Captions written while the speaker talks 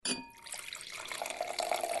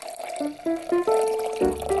This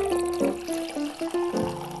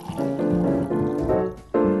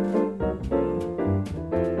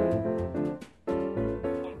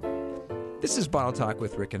is Bottle Talk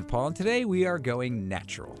with Rick and Paul, and today we are going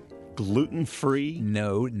natural. Gluten-free?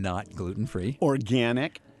 No, not gluten-free.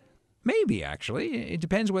 Organic? Maybe, actually. It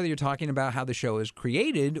depends whether you're talking about how the show is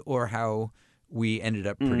created or how we ended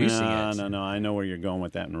up producing it. No. I know where you're going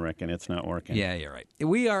with that, Rick, and it's not working. Yeah, you're right.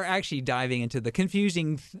 We are actually diving into the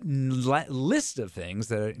confusing list of things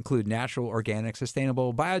that include natural, organic,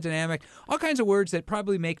 sustainable, biodynamic, all kinds of words that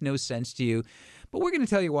probably make no sense to you. But we're going to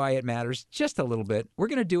tell you why it matters just a little bit. We're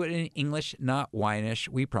going to do it in English, not whinish,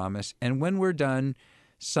 we promise. And when we're done,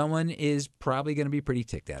 someone is probably going to be pretty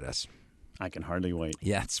ticked at us. I can hardly wait.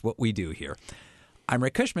 Yeah, that's what we do here. I'm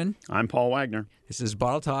Rick Cushman. I'm Paul Wagner. This is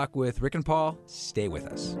Bottle Talk with Rick and Paul. Stay with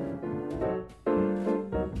us.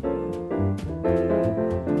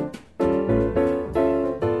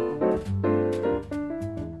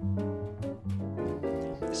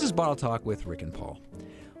 This is Bottle Talk with Rick and Paul.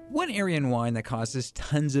 One area in wine that causes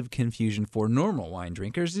tons of confusion for normal wine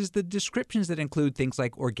drinkers is the descriptions that include things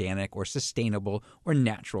like organic or sustainable or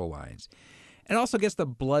natural wines. It also gets the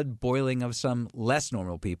blood boiling of some less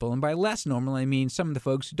normal people, and by less normal I mean some of the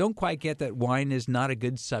folks who don't quite get that wine is not a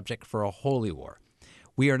good subject for a holy war.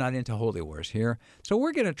 We are not into holy wars here, so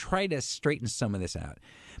we're going to try to straighten some of this out.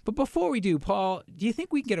 But before we do, Paul, do you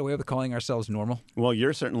think we can get away with calling ourselves normal? Well,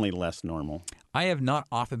 you're certainly less normal. I have not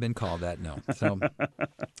often been called that, no. So,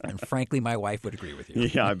 and frankly, my wife would agree with you.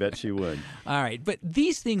 Yeah, I bet she would. All right, but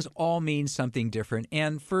these things all mean something different.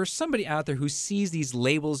 And for somebody out there who sees these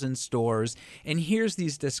labels in stores and hears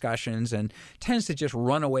these discussions and tends to just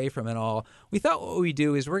run away from it all, we thought what we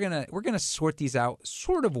do is we're gonna sort these out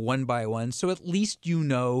sort of one by one, so at least you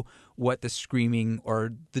know what the screaming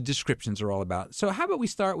or the descriptions are all about. So how about we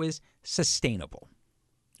start with sustainable?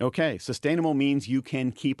 Okay, sustainable means you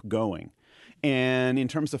can keep going. And in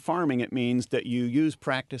terms of farming, it means that you use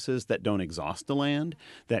practices that don't exhaust the land,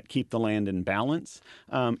 that keep the land in balance.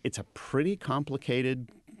 It's a pretty complicated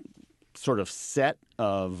sort of set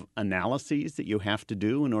of analyses that you have to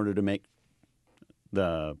do in order to make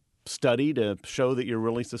the study to show that you're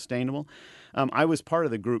really sustainable. I was part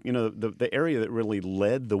of the group. You know, the area that really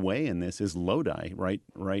led the way in this is Lodi, right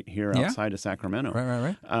here outside of Sacramento.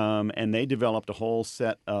 Right. And they developed a whole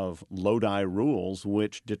set of Lodi rules,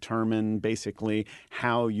 which determine basically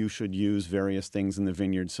how you should use various things in the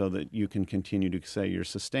vineyard so that you can continue to say you're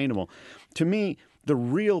sustainable. To me, the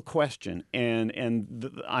real question,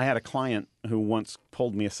 I had a client who once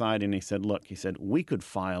pulled me aside and he said, look, we could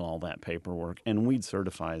file all that paperwork and we'd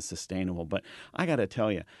certify as sustainable. But I got to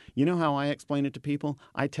tell you, you know how I explain it to people?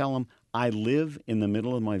 I tell them I live in the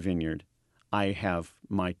middle of my vineyard. I have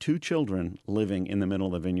my 2 children living in the middle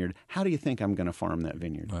of the vineyard. How do you think I'm going to farm that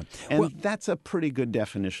vineyard? Right. And that's a pretty good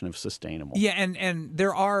definition of sustainable. Yeah, and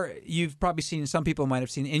there are, you've probably seen, some people might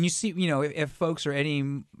have seen, and you see, you know, if folks are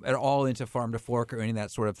at all into farm to fork or any of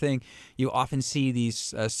that sort of thing, you often see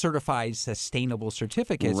these certified sustainable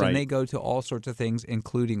certificates, right. And they go to all sorts of things,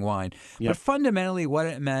 including wine. Yep. But fundamentally, what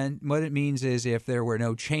it means is if there were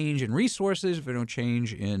no change in resources, if there were no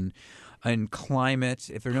change in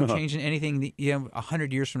climate, if there's no change in anything,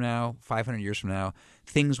 100 years from now, 500 years from now,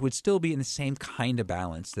 things would still be in the same kind of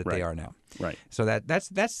balance that they are now. Right. So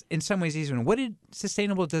that's in some ways easier. What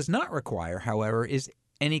sustainable does not require, however, is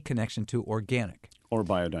any connection to organic. Or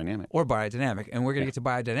biodynamic. And we're going to get to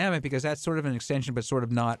biodynamic because that's sort of an extension, but sort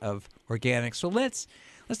of not of organic. So let's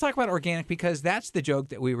talk about organic because that's the joke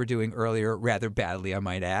that we were doing earlier, rather badly, I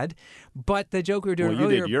might add. But the joke we were doing earlier...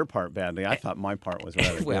 Well, you did your part badly. I thought my part was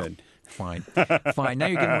rather good. Fine. Now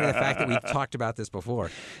you're giving away the fact that we've talked about this before.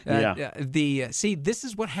 See, this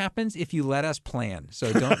is what happens if you let us plan.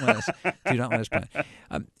 So do not let us plan.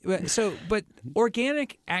 But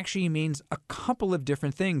organic actually means a couple of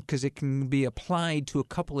different things because it can be applied to a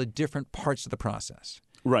couple of different parts of the process.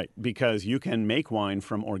 Right, because you can make wine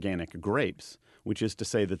from organic grapes, which is to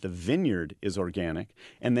say that the vineyard is organic,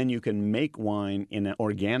 and then you can make wine in an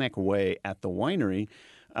organic way at the winery.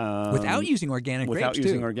 Without using organic grapes,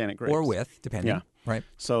 organic grapes. Or with, depending. Yeah. Right.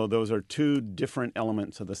 So those are 2 different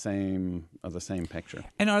elements of the same picture.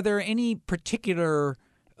 And are there any particular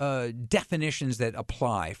definitions that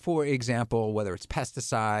apply? For example, whether it's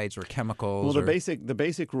pesticides or chemicals? Well, the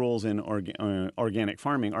basic rules in organic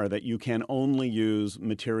farming are that you can only use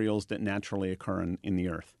materials that naturally occur in the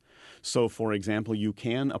earth. So, for example, you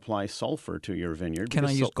can apply sulfur to your vineyard. Can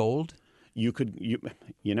I use gold? You could,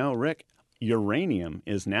 Rick, uranium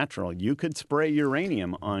is natural. You could spray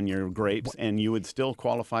uranium on your grapes, and you would still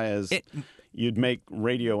qualify as you'd make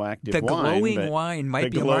radioactive the wine. glowing wine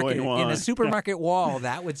might be a market in a supermarket wall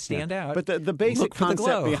that would stand out. But the basic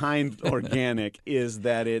concept behind organic is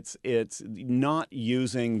that it's not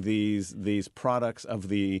using these products of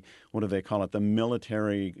the, what do they call it, the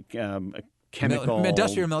military chemical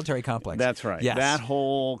industrial military complex. That's right. Yes. That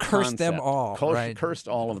whole cursed them all. Right. Cursed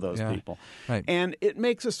all of those people. Right. And it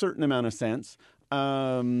makes a certain amount of sense.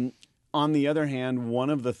 On the other hand, one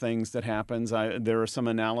of the things that happens, there are some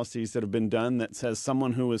analyses that have been done that says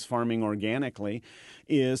someone who is farming organically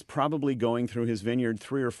is probably going through his vineyard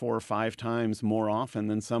 3 or 4 or 5 times more often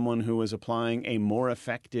than someone who is applying a more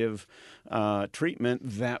effective treatment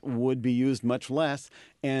that would be used much less,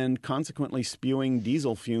 and consequently spewing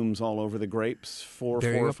diesel fumes all over the grapes 4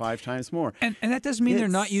 or 5 times more. And that doesn't mean they're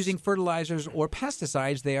not using fertilizers or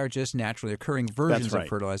pesticides. They are just naturally occurring versions of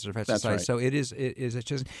fertilizers or pesticides. That's right. So it is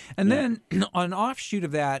just. And then an offshoot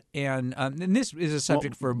of that, and this is a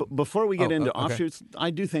subject for... Before we get into offshoots, I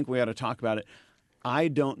do think we ought to talk about it. I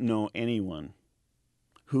don't know anyone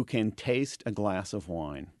who can taste a glass of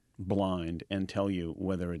wine blind and tell you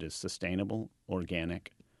whether it is sustainable,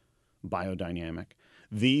 organic, biodynamic.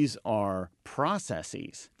 These are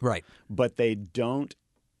processes, right? But they don't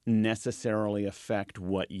necessarily affect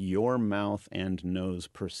what your mouth and nose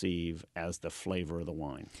perceive as the flavor of the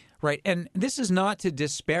wine. Right. And this is not to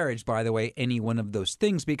disparage, by the way, any one of those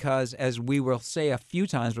things, because as we will say a few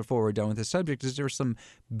times before we're done with the subject, is there are some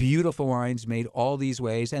beautiful wines made all these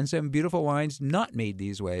ways and some beautiful wines not made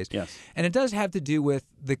these ways. Yes. And it does have to do with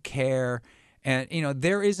the care. And,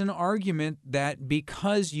 there is an argument that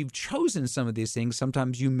because you've chosen some of these things,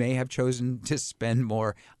 sometimes you may have chosen to spend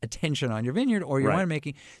more attention on your vineyard or your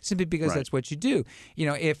winemaking simply because that's what you do.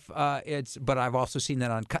 But I've also seen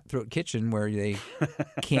that on Cutthroat Kitchen where they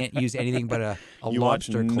can't use anything but a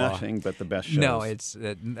lobster claw. Nothing but the best shows. No, it's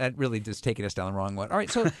that really just taking us down the wrong one. All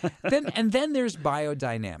right, so then there's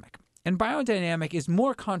biodynamic. And biodynamic is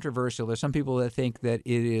more controversial. There's some people that think that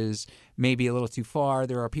it is maybe a little too far.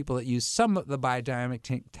 There are people that use some of the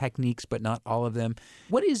biodynamic techniques, but not all of them.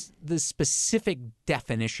 What is the specific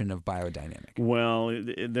definition of biodynamic? Well,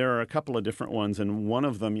 there are a couple of different ones, and one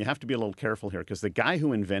of them, you have to be a little careful here, because the guy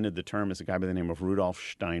who invented the term is a guy by the name of Rudolf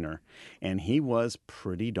Steiner, and he was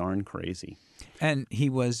pretty darn crazy. And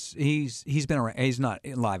he's been around. He's not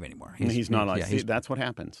alive anymore. He's not alive. Yeah, See, that's what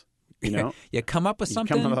happens. You come up with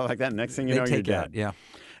something. You come up like that, next thing you know, you're dead. Yeah.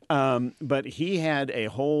 But he had a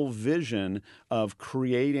whole vision of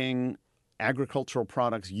creating agricultural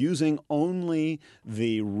products using only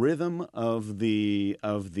the rhythm of the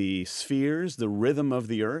spheres, the rhythm of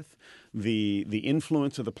the earth, the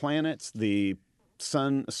influence of the planets, the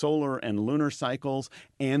sun, solar and lunar cycles,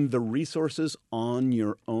 and the resources on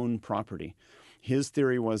your own property. His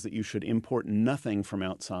theory was that you should import nothing from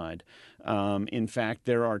outside. In fact,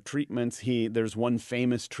 there are treatments. There's one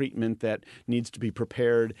famous treatment that needs to be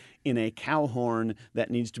prepared in a cow horn that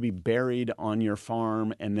needs to be buried on your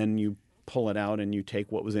farm, and then you pull it out and you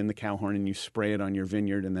take what was in the cow horn and you spray it on your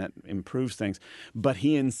vineyard, and that improves things. But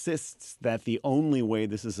he insists that the only way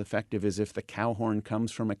this is effective is if the cow horn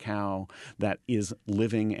comes from a cow that is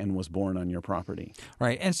living and was born on your property.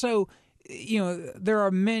 Right. And so there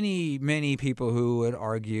are many, many people who would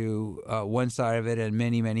argue one side of it and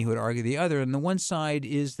many, many who would argue the other. And the one side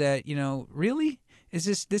is that, really? This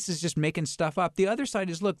is just making stuff up. The other side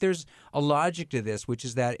is, look, there's a logic to this, which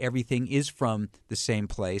is that everything is from the same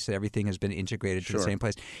place. Everything has been integrated to the same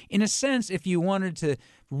place. In a sense, if you wanted to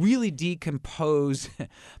really decompose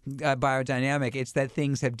biodynamic, it's that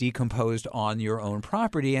things have decomposed on your own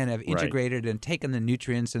property and have integrated and taken the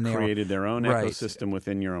nutrients and created their own ecosystem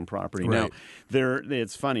within your own property. Now,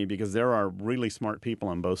 it's funny because there are really smart people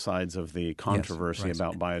on both sides of the controversy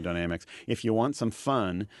about biodynamics. If you want some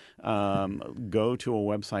fun, go to a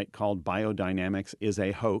website called Biodynamics is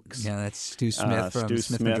a Hoax. Yeah, that's Stu Smith from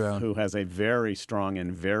Smith & Drone, who has a very strong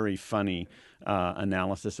and very funny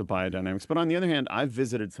analysis of biodynamics. But on the other hand, I've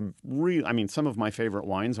visited some of my favorite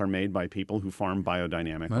wines are made by people who farm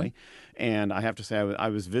biodynamically. Right. And I have to say, I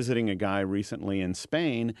was visiting a guy recently in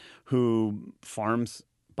Spain who farms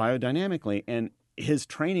biodynamically, and his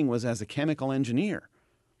training was as a chemical engineer.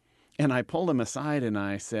 And I pulled him aside and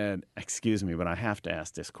I said, "Excuse me, but I have to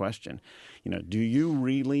ask this question. Do you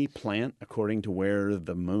really plant according to where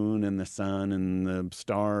the moon and the sun and the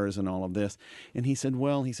stars and all of this?" And he said,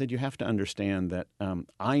 you have to understand that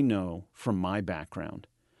I know from my background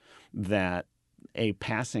that a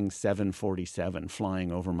passing 747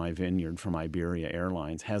 flying over my vineyard from Iberia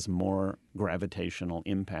Airlines has more gravitational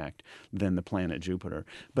impact than the planet Jupiter.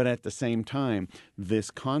 But at the same time,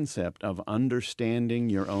 this concept of understanding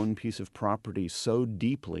your own piece of property so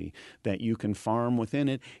deeply that you can farm within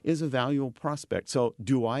it is a valuable prospect. So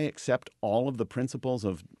do I accept all of the principles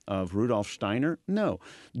of Rudolf Steiner? No.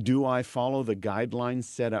 Do I follow the guidelines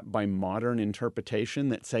set up by modern interpretation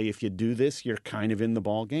that say if you do this, you're kind of in the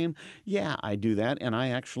ball game? Yeah, I do that, and I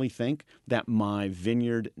actually think that my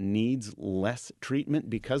vineyard needs less treatment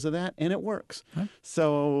because of that, and it works. Huh?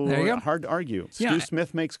 So There you go. hard to argue. Yeah, Stu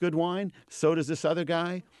Smith makes good wine. So does this other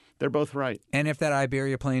guy. They're both right. And if that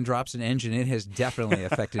Iberia plane drops an engine, it has definitely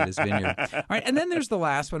affected his vineyard. All right, and then there's the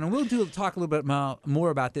last one, and we'll talk a little bit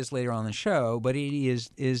more about this later on in the show, but it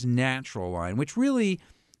is natural wine, which really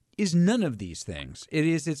is none of these things. It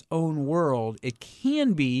is its own world. It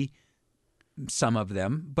can be some of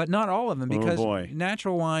them, but not all of them, because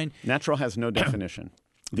natural wine... Natural has no definition.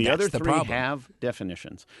 The That's other the three problem. have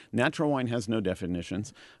definitions. Natural wine has no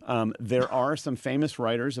definitions. There are some famous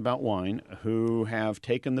writers about wine who have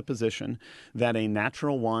taken the position that a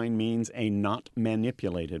natural wine means a not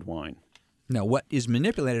manipulated wine. Now, what is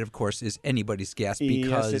manipulated, of course, is anybody's guess,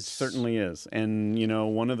 because... Yes, it certainly is. And, you know,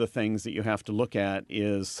 one of the things that you have to look at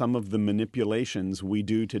is some of the manipulations we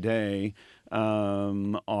do today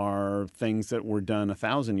are things that were done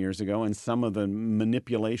 1,000 years ago, and some of the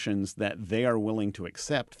manipulations that they are willing to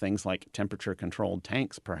accept, things like temperature-controlled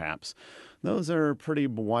tanks, perhaps, those are pretty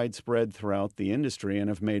widespread throughout the industry and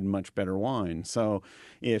have made much better wine. So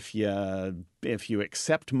if you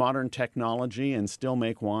accept modern technology and still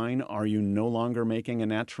make wine, are you no longer making a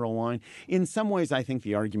natural wine? In some ways, I think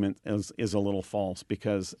the argument is a little false,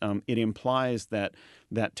 because it implies that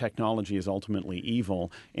technology is ultimately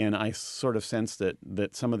evil. And I sort of sense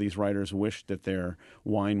that some of these writers wish that their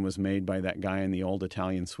wine was made by that guy in the old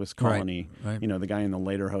Italian Swiss colony, right. You know, the guy in the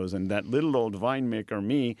Lederhosen, that little old winemaker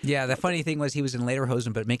me. Yeah, the funny thing was he was in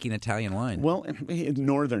Lederhosen but making Italian wine. Well,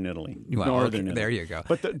 Northern Italy. Well, Northern okay, Italy. there you go.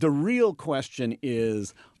 But the real question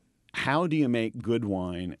is, how do you make good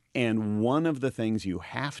wine? And one of the things you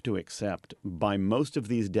have to accept by most of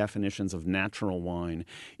these definitions of natural wine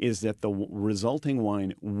is that the resulting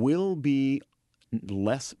wine will be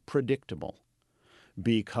less predictable,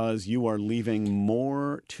 because you are leaving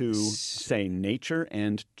more to, say, nature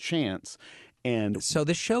and chance. And so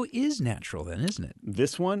the show is natural then, isn't it?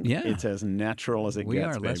 this one, Yeah. it's as natural as it We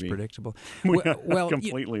gets, are less baby. predictable. Well,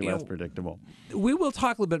 completely less predictable. We will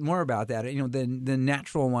talk a little bit more about that. You know, the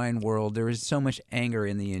natural wine world, there is so much anger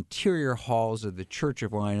in the interior halls of the Church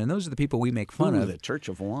of Wine, and those are the people we make fun of. The Church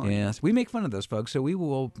of Wine. Yes, we make fun of those folks, so we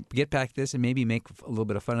will get back to this and maybe make a little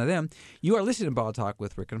bit of fun of them. You are listening to Bottle Talk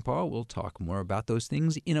with Rick and Paul. We'll talk more about those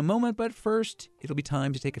things in a moment, but first, it'll be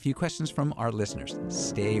time to take a few questions from our listeners.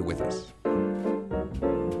 Stay with us.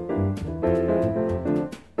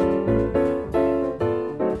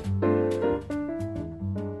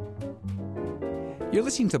 You're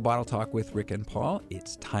listening to Bottle Talk with Rick and Paul.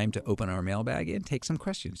 It's time to open our mailbag and take some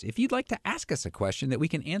questions. If you'd like to ask us a question that we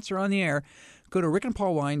can answer on the air, go to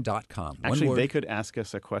rickandpaulwine.com. Actually, they could ask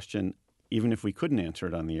us a question even if we couldn't answer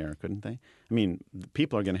it on the air, couldn't they? I mean,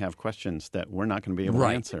 people are going to have questions that we're not going to be able to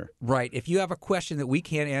answer. Right. If you have a question that we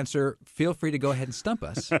can't answer, feel free to go ahead and stump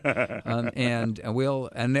us, and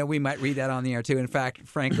then we might read that on the air too. In fact,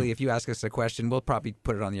 frankly, if you ask us a question, we'll probably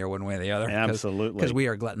put it on the air one way or the other. Absolutely, because we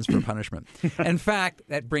are gluttons for punishment. In fact,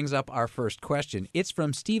 that brings up our first question. It's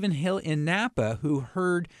from Stephen Hill in Napa, who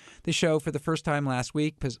heard the show for the first time last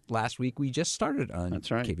week, because last week we just started on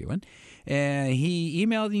KBON. And he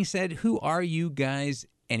emailed and he said, "Who are you guys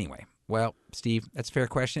anyway?" Well, Steve, that's a fair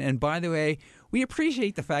question. And by the way, we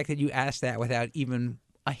appreciate the fact that you asked that without even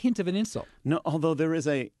a hint of an insult. No, although there is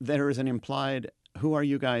an implied, "Who are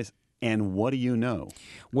you guys and what do you know?"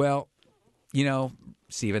 Well, you know,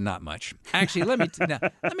 Stephen, not much. Actually, let me tell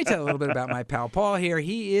you a little bit about my pal Paul here.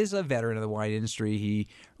 He is a veteran of the wine industry. He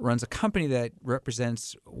runs a company that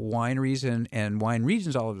represents wineries and wine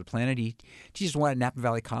regions all over the planet. He teaches wine at Napa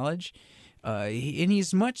Valley College. And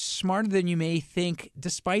he's much smarter than you may think,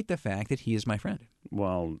 despite the fact that he is my friend.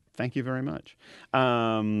 Well, thank you very much.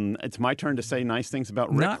 It's my turn to say nice things about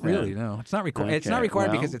Rick. Not really, no. It's not required. It's not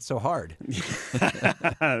required because it's so hard.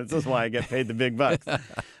 This is why I get paid the big bucks.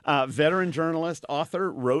 Veteran journalist,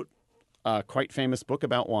 author, wrote a quite famous book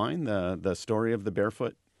about wine, the story of the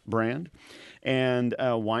Barefoot brand, and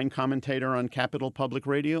a wine commentator on Capital Public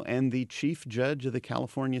Radio, and the chief judge of the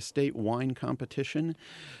California State Wine Competition.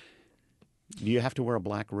 Do you have to wear a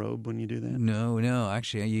black robe when you do that? No.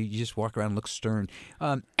 Actually, you just walk around and look stern.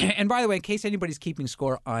 And by the way, in case anybody's keeping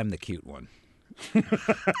score, I'm the cute one.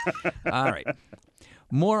 All right.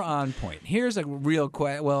 More on point. Here's a real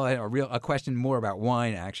a question more about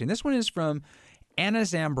wine, actually. This one is from Anna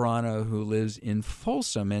Zambrano, who lives in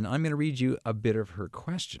Folsom, and I'm going to read you a bit of her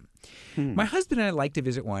question. My husband and I like to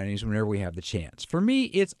visit wineries whenever we have the chance. For me,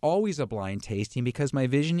 it's always a blind tasting because my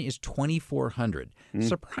vision is 2400.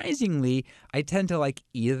 Surprisingly, I tend to like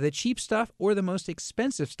either the cheap stuff or the most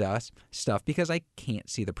expensive stuff because I can't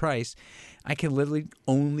see the price. I can literally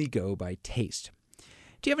only go by taste.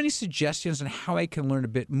 Do you have any suggestions on how I can learn a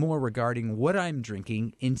bit more regarding what I'm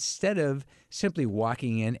drinking instead of simply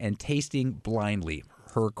walking in and tasting blindly?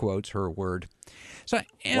 Her quotes, her word. So,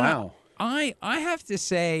 Anna, Wow. I have to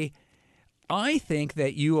say, I think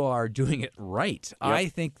that you are doing it right. Yep. I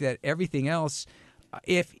think that everything else,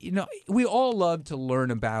 we all love to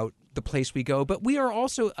learn about the place we go, but we are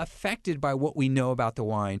also affected by what we know about the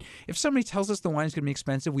wine. If somebody tells us the wine is going to be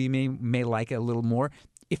expensive, we may like it a little more.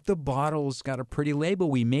 If the bottle's got a pretty label,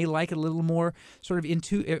 we may like it a little more sort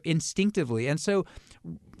of instinctively. And so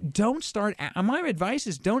don't start. My advice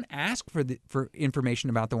is don't ask for information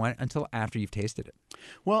about the wine until after you've tasted it.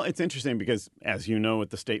 Well, it's interesting because, as you know, at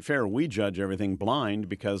the State Fair, we judge everything blind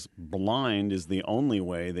because blind is the only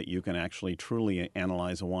way that you can actually truly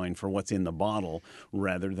analyze a wine for what's in the bottle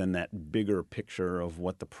rather than that bigger picture of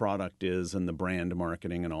what the product is and the brand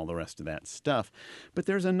marketing and all the rest of that stuff. But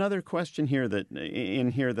there's another question here that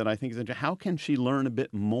I think is interesting. How can she learn a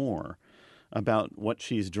bit more about what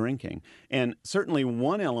she's drinking? And certainly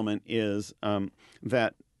one element is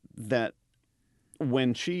that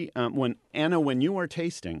when you are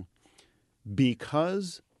tasting,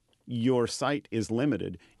 because your sight is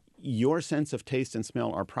limited, your sense of taste and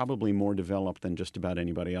smell are probably more developed than just about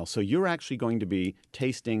anybody else. So you're actually going to be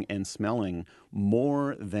tasting and smelling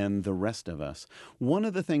more than the rest of us. One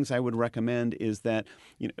of the things I would recommend is that,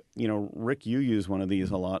 Rick, you use one of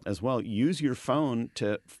these a lot as well. Use your phone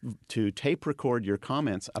to tape record your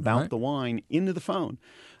comments about the wine into the phone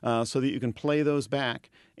so that you can play those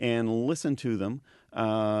back and listen to them.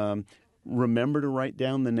 Remember to write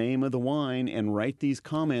down the name of the wine and write these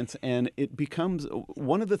comments, and it becomes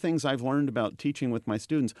one of the things I've learned about teaching with my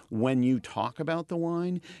students. When you talk about the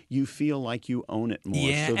wine, you feel like you own it more.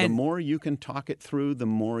 Yeah, so the more you can talk it through, the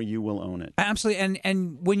more you will own it. Absolutely,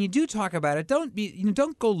 and when you do talk about it,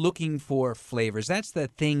 don't go looking for flavors. That's the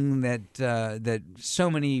thing that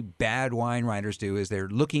so many bad wine writers do, is they're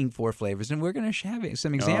looking for flavors, and we're going to have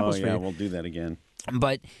some examples for you. We'll do that again.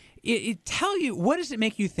 But tell you, what does it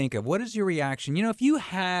make you think of? What is your reaction? If you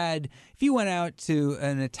went out to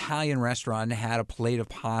an Italian restaurant and had a plate of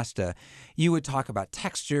pasta, you would talk about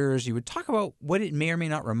textures. You would talk about what it may or may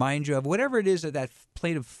not remind you of. Whatever it is that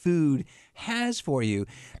plate of food has for you,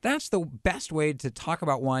 that's the best way to talk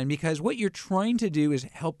about wine, because what you're trying to do is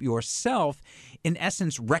help yourself, in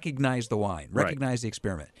essence, recognize the wine, recognize the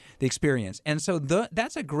experience. And so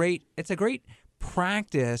it's a great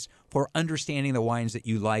practice for understanding the wines that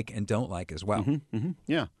you like and don't like as well.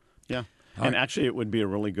 Yeah. And actually, it would be a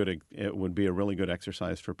really good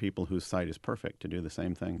exercise for people whose sight is perfect to do the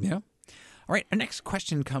same thing. Yeah. All right. Our next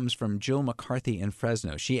question comes from Jill McCarthy in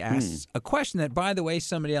Fresno. She asks a question that, by the way,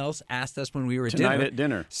 somebody else asked us when we were at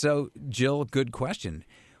dinner. So, Jill, good question.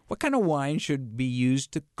 What kind of wine should be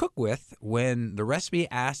used to cook with when the recipe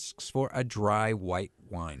asks for a dry white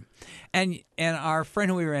wine? And our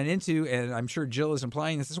friend who we ran into, and I'm sure Jill is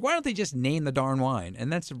implying this, is why don't they just name the darn wine?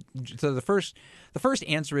 And so the first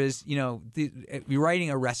answer is, you're writing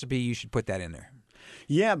a recipe, you should put that in there.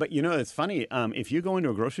 Yeah, but it's funny. If you go into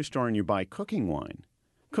a grocery store and you buy cooking wine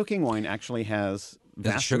actually has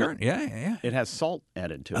sugar. Yeah. It has salt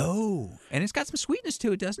added to it. Oh, and it's got some sweetness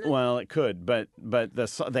to it, doesn't it? Well, it could, but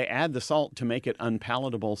they add the salt to make it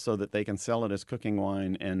unpalatable so that they can sell it as cooking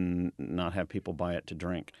wine and not have people buy it to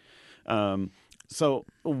drink. So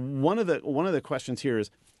one of the questions here is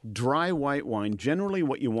dry white wine. Generally,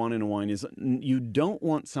 what you want in a wine is you don't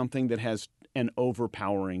want something that has an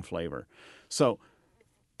overpowering flavor. So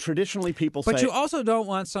traditionally, people say... But you also don't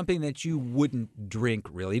want something that you wouldn't drink,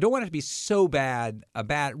 really. You don't want it to be so bad,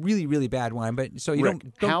 really, really bad wine. But so you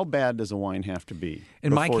Rick, don't... How bad does a wine have to be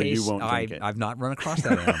in my case, you won't drink it? I've not run across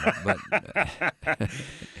that animal.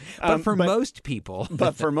 But for most people...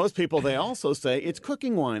 But for most people, they also say, it's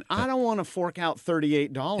cooking wine. I don't want to fork out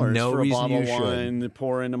 $38 for a bottle of wine to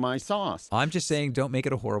pour into my sauce. I'm just saying, don't make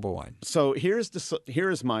it a horrible wine. So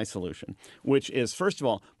here's my solution, which is, first of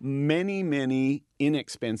all, many, many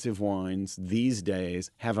inexpensive wines these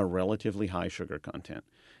days have a relatively high sugar content.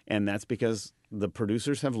 And that's because the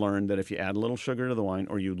producers have learned that if you add a little sugar to the wine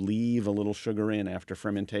or you leave a little sugar in after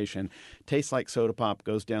fermentation, tastes like soda pop,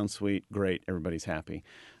 goes down sweet, great, everybody's happy.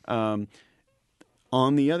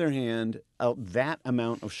 On the other hand, that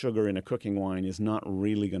amount of sugar in a cooking wine is not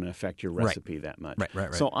really going to affect your recipe that much.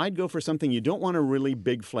 Right. So I'd go for something, you don't want a really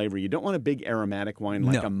big flavor. You don't want a big aromatic wine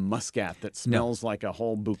like No. a muscat that smells like a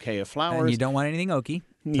whole bouquet of flowers. And you don't want anything oaky.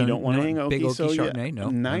 You don't want anything oaky. Big oaky so Chardonnay. No.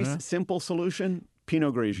 nice, simple solution.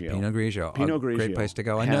 Pinot Grigio. Pinot Grigio. Pinot Grigio. Great place to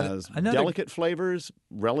go. Has Another delicate flavors,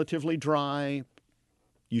 relatively dry.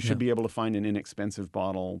 You should be able to find an inexpensive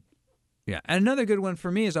bottle. Yeah, and another good one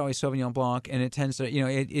for me is always Sauvignon Blanc, and it tends to,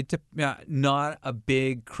 it's not a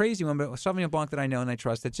big, crazy one, but Sauvignon Blanc that I know and I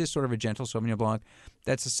trust, that's just sort of a gentle Sauvignon Blanc.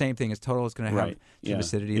 That's the same thing as Total. It's going to have some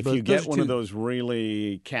acidity. If you get one of those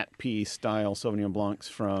really cat pee style Sauvignon Blancs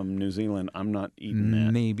from New Zealand, I'm not eating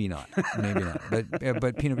that. Maybe not.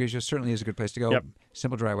 But Pinot Grigio certainly is a good place to go. Yep.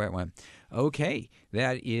 Simple dry white wine. Okay,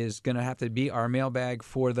 that is going to have to be our mailbag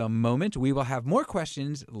for the moment. We will have more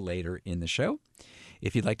questions later in the show.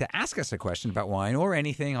 If you'd like to ask us a question about wine or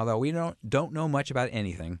anything, although we don't know much about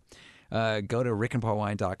anything, go to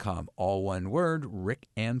rickandpaulwine.com. All one word, Rick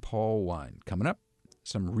and Paul Wine. Coming up,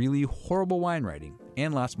 some really horrible wine writing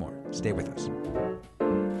and lots more. Stay with us.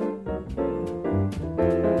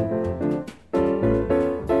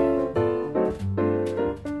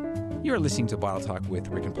 You're listening to Bottle Talk with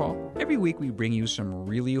Rick and Paul. Every week we bring you some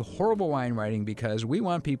really horrible wine writing because we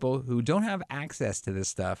want people who don't have access to this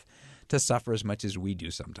stuff to suffer as much as we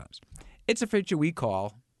do sometimes. It's a feature we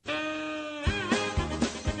call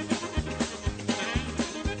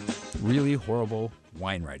Really Horrible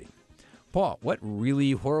Wine Writing. Paul, what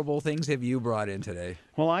really horrible things have you brought in today?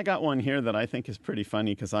 Well, I got one here that I think is pretty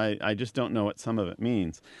funny because I just don't know what some of it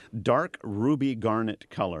means. Dark ruby garnet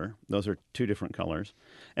color. Those are two different colors.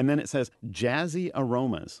 And then it says jazzy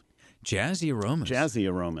aromas. Jazzy aromas. Jazzy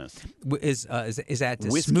aromas. Is that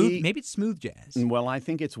Whiskey? smooth? Maybe it's smooth jazz. Well, I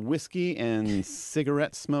think it's whiskey and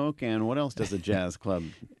cigarette smoke. And what else does a jazz club?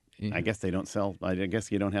 I guess they don't sell. I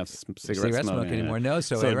guess you don't have cigarette smoke anymore. No,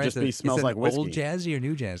 so it right, just smells like whiskey. Old jazzy or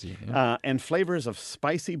new jazzy? Yeah. And flavors of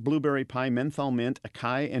spicy blueberry pie, menthol mint,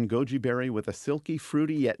 acai, and goji berry with a silky,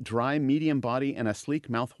 fruity yet dry medium body and a sleek,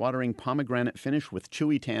 mouth-watering pomegranate finish with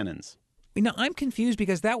chewy tannins. Now, I'm confused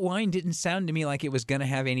because that wine didn't sound to me like it was going to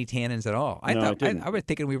have any tannins at all. I was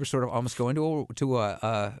thinking we were sort of almost going to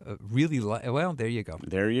a really well. There you go.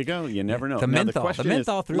 There you go. You never know. The now, menthol. The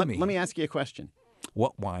menthol threw me. Let me ask you a question.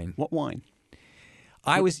 What wine? What wine?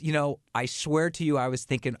 I was, I swear to you, I was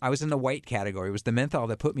thinking I was in the white category. It was the menthol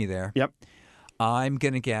that put me there. Yep. I'm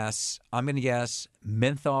gonna guess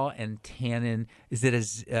menthol and tannin. Is it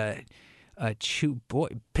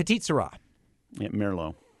Petit Syrah? Yeah,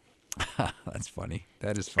 Merlot. That's funny.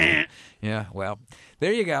 That is funny. Yeah, well,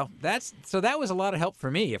 there you go. That was a lot of help for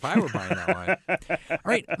me if I were buying that wine. All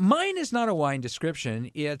right, mine is not a wine description.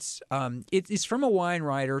 It's from a wine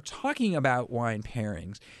writer talking about wine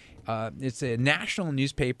pairings. It's a national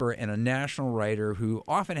newspaper and a national writer who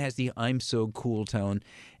often has the "I'm so cool" tone,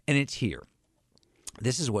 and it's here.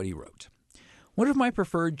 This is what he wrote. One of my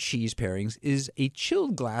preferred cheese pairings is a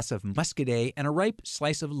chilled glass of Muscadet and a ripe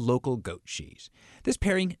slice of local goat cheese. This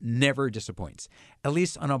pairing never disappoints, at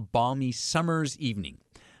least on a balmy summer's evening.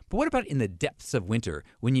 But what about in the depths of winter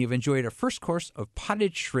when you've enjoyed a first course of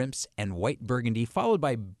potted shrimps and white burgundy followed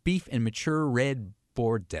by beef and mature red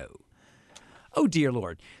Bordeaux? Oh, dear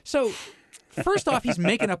Lord. So, first off, he's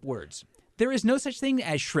making up words. There is no such thing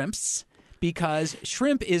as shrimps, because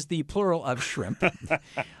shrimp is the plural of shrimp.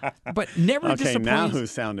 But never disappoints. Okay, now who's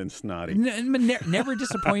sounding snotty? Never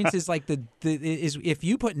disappoints is like is if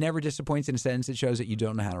you put never disappoints in a sentence, it shows that you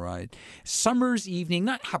don't know how to write. Summer's evening,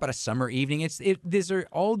 not how about a summer evening? These are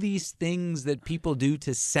all these things that people do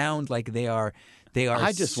to sound like they are.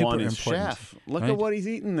 I just super want his important, chef. Look right? at what he's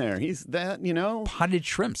eating there. He's that, potted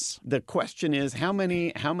shrimps. The question is, how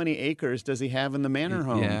many acres does he have in the manor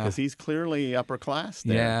home? Yeah. Because he's clearly upper class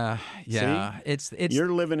there. Yeah. See? It's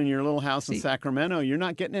You're living in your little house in Sacramento. You're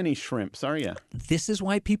not getting any shrimps, are you? This is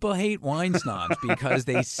why people hate wine snobs, because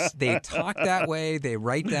they talk that way, they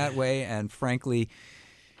write that way, and frankly.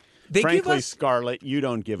 Frankly, Scarlett, you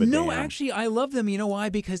don't give a damn. No, actually, I love them. You know why?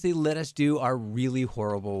 Because they let us do our really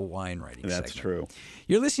horrible wine writing That's segment. true.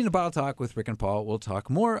 You're listening to Bottle Talk with Rick and Paul. We'll talk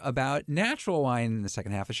more about natural wine in the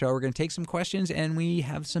second half of the show. We're going to take some questions, and we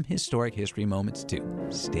have some historic history moments, too.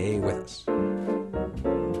 Stay with us.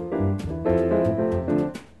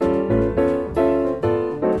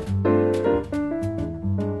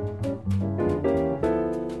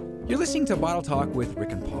 You're listening to Bottle Talk with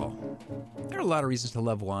Rick and Paul. There are a lot of reasons to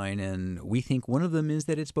love wine, and we think one of them is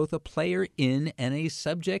that it's both a player in and a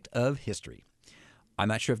subject of history. I'm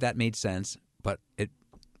not sure if that made sense, but it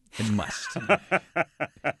must.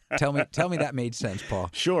 Tell me that made sense,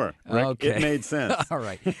 Paul. Sure, Rick, Okay. it made sense. All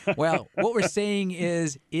right. Well, what we're saying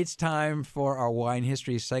is it's time for our wine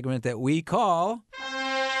history segment that we call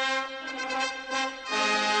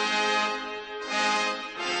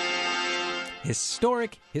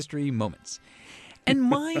Historic History Moments. And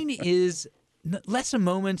mine is less a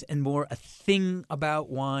moment and more a thing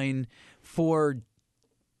about wine for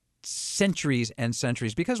centuries and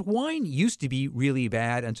centuries, because wine used to be really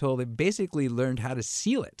bad until they basically learned how to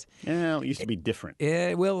seal it. Yeah, it used to be different.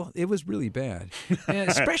 Well, it was really bad,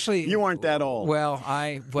 especially You aren't that old. Well,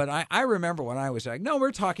 I remember when I was like, no,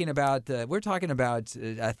 we're talking about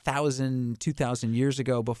 1,000, 2,000 years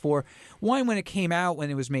ago. Before wine, when it came out,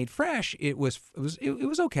 when it was made fresh, it was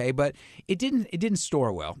okay, but it didn't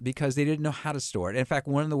store well because they didn't know how to store it. In fact,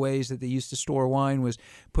 one of the ways that they used to store wine was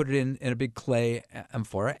put it in a big clay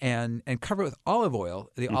amphora and cover it with olive oil.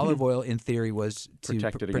 The olive oil, in theory, was to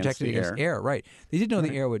Protect it protect it against air. Right? They didn't know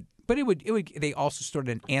the air would. But it would. They also stored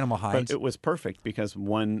it in animal hides. But it was perfect because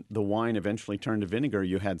when the wine eventually turned to vinegar,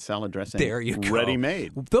 you had salad dressing There you go. ready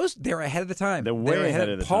made. They're ahead of the time. They're way ahead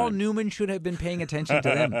of the Paul time. Newman should have been paying attention to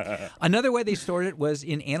them. Another way they stored it was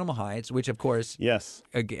in animal hides, which, of course, Yes.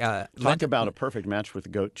 Talk about a perfect match with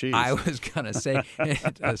goat cheese. I was going to say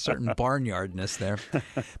a certain barnyardness there.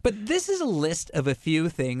 But this is a list of a few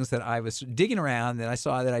things that I was digging around that I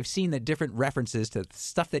saw that I've seen that different references to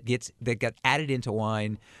stuff that got added into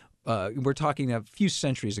wine. We're talking a few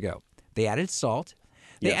centuries ago. They added salt.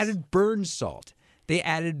 They Yes. added burned salt. They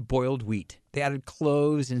added boiled wheat. They added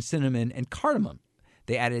cloves and cinnamon and cardamom.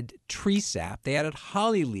 They added tree sap. They added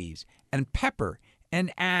holly leaves and pepper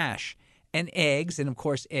and ash and eggs and, of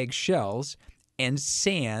course, egg shells and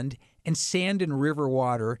sand and river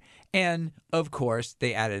water. And, of course,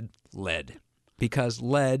 they added lead because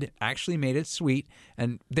lead actually made it sweet,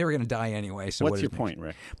 and they were going to die anyway. So What's what your does it point,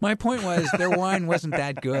 Rick? My point was their wine wasn't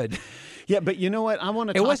that good. Yeah, but you know what? I want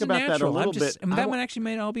to It talk wasn't about natural. that a little bit. That one actually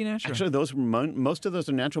may all be natural. Actually, those most of those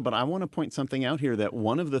are natural, but I want to point something out here that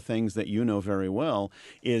one of the things that you know very well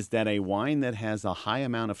is that a wine that has a high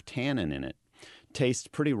amount of tannin in it tastes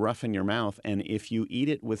pretty rough in your mouth, and if you eat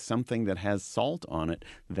it with something that has salt on it,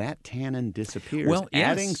 that tannin disappears. Well, yes.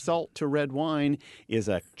 Adding salt to red wine is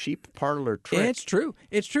a cheap parlor trick. It's true.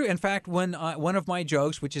 It's true. In fact, when one of my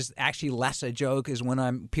jokes, which is actually less a joke, is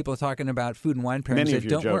when people are talking about food and wine pairings Many that of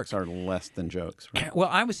your don't jokes work. are less than jokes. Right? Well,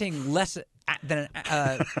 I was saying less than.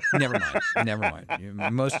 Never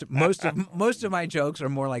mind. Most of my jokes are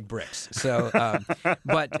more like bricks. So,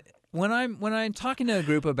 but. When I'm talking to a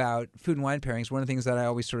group about food and wine pairings, one of the things that I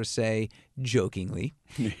always sort of say jokingly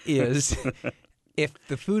is, if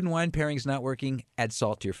the food and wine pairing is not working, add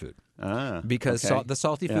salt to your food. Because okay. the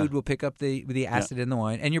salty food will pick up the acid in the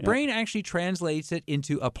wine, and your brain actually translates it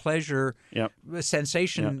into a pleasure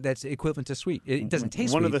sensation that's equivalent to sweet. It doesn't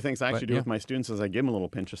taste One sweet. of the things I actually do with my students is I give them a little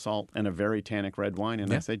pinch of salt and a very tannic red wine,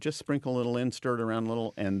 and I say just sprinkle a little in, stir it around a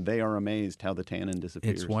little, and they are amazed how the tannin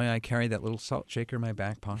disappears. It's why I carry that little salt shaker in my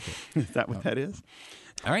back pocket. Is that what that is?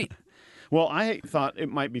 All right. Well, I thought it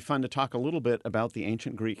might be fun to talk a little bit about the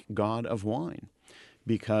ancient Greek god of wine.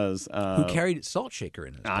 Because who carried salt shaker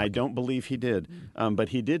in his pocket? I don't believe he did, but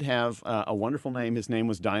he did have a wonderful name. His name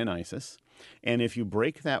was Dionysus, and if you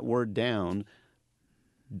break that word down,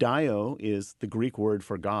 Dio is the Greek word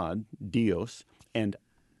for God, Dios, and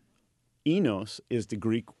Enos is the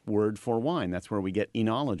Greek word for wine. That's where we get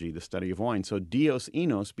enology, the study of wine. So Dios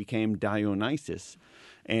Enos became Dionysus,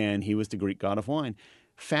 and he was the Greek god of wine.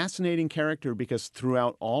 Fascinating character because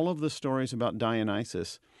throughout all of the stories about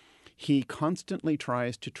Dionysus, he constantly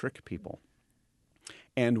tries to trick people.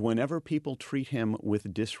 And whenever people treat him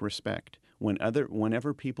with disrespect,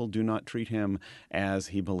 whenever people do not treat him as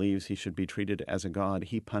he believes he should be treated as a god,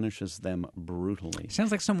 he punishes them brutally.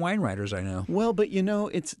 Sounds like some wine writers I know. Well, but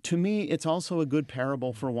to me, it's also a good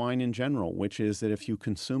parable for wine in general, which is that if you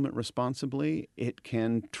consume it responsibly, it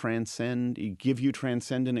can give you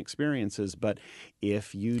transcendent experiences. But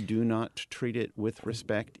if you do not treat it with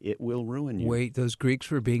respect, it will ruin you. Wait, those Greeks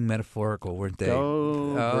were being metaphorical, weren't they?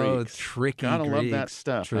 Greeks. Tricky Gotta Greeks. love that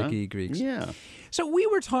stuff. Tricky huh? Greeks. Yeah. So we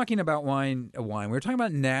were talking about wine. We were talking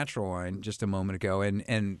about natural wine just a moment ago,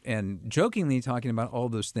 and jokingly talking about all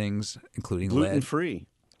those things, including Gluten-free.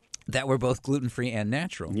 that were both gluten-free and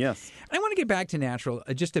natural. Yes. I want to get back to natural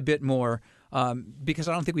just a bit more because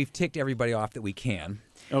I don't think we've ticked everybody off that we can.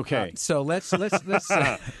 Okay. So let's. So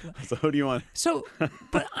who do you want? So,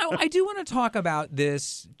 but I do want to talk about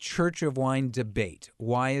this Church of Wine debate.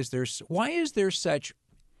 Why is there such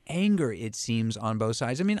anger, it seems, on both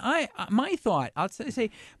sides? I mean, my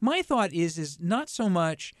thought is not so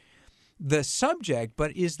much the subject,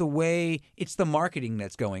 but is the way it's the marketing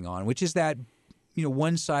that's going on, which is that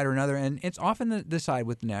one side or another, and it's often the side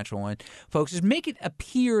with the natural wine, folks, is make it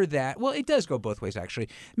appear that, well, it does go both ways, actually.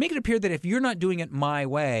 Make it appear that if you're not doing it my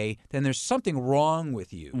way, then there's something wrong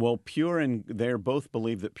with you. Well, they both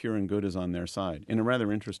believe that pure and good is on their side in a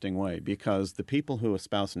rather interesting way, because the people who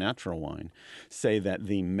espouse natural wine say that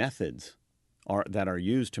the methods that are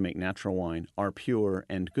used to make natural wine are pure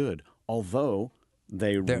and good, although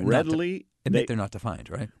they're not defined,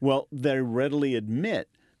 right? Well, they readily admit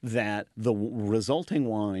that the resulting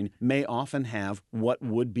wine may often have what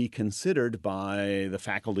would be considered by the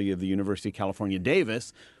faculty of the University of California,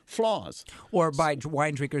 Davis, flaws. Or by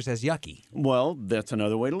wine drinkers as yucky. Well, that's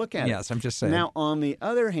another way to look at it. Yes, I'm just saying. Now, on the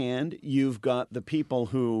other hand, you've got the people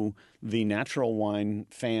who the natural wine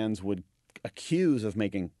fans would accuse of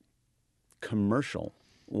making commercial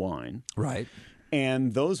wine. Right.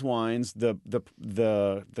 And those wines, the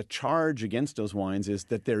charge against those wines is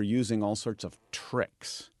that they're using all sorts of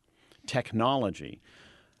tricks, technology.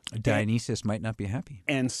 Dionysus might not be happy.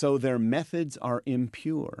 And so their methods are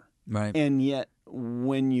impure. Right. And yet,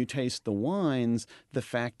 when you taste the wines, the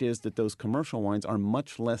fact is that those commercial wines are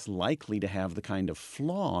much less likely to have the kind of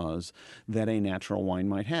flaws that a natural wine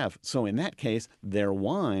might have. So in that case, their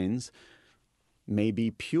wines may be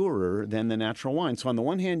purer than the natural wine. So on the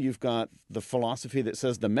one hand, you've got the philosophy that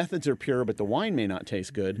says the methods are pure, but the wine may not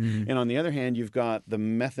taste good. Mm-hmm. And on the other hand, you've got the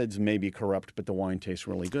methods may be corrupt, but the wine tastes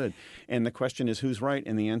really good. And the question is, who's right?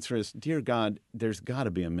 And the answer is, dear God, there's got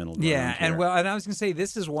to be a middle ground. Yeah, here. and I was going to say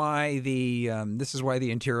this is why the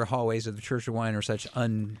interior hallways of the Church of Wine are such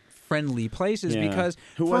unfriendly places, because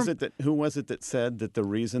who was it that said that the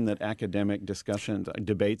reason that academic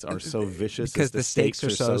debates are so vicious because is the stakes are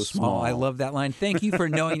so small. I love that line. Thank you for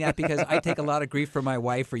knowing that, because I take a lot of grief from my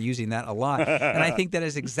wife for using that a lot, and I think that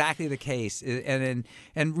is exactly the case. And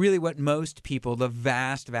really, what most people, the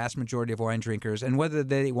vast majority of wine drinkers, and whether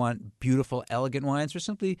they want beautiful, elegant wines or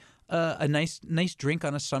simply a nice drink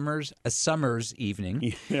on a summer's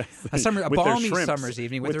evening, yes. a balmy summer's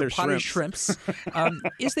evening with their potted shrimps,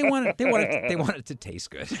 is they want it to taste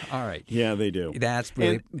good. All right. Yeah, they do. That's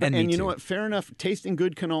really and you know what? Fair enough. Tasting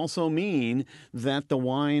good can also mean that the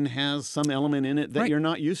wine has some element in it that you're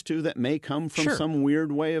not used to that may come from some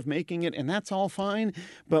weird way of making it, and that's all fine.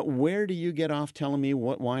 But where do you get off telling me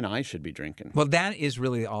what wine I should be drinking? Well, that is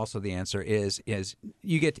really also the answer. Is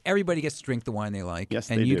everybody gets to drink the wine they like, yes,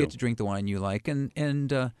 and you get to drink the wine you like,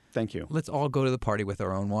 and thank you. Let's all go to the party with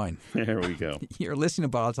our own wine. There we go. You're listening to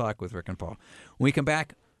Bottle Talk with Rick and Paul. When we come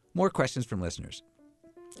back, more questions from listeners.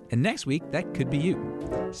 And next week, that could be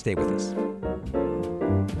you. Stay with us.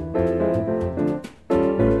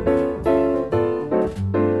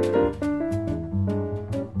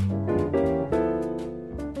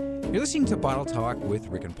 You're listening to Bottle Talk with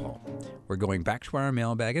Rick and Paul. We're going back to our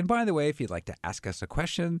mailbag. And by the way, if you'd like to ask us a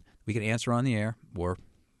question we can answer on the air, or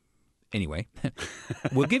anyway,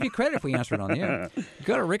 we'll give you credit if we answer it on the air.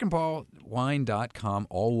 Go to rickandpaulwine.com,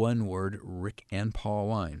 all one word, Rick and Paul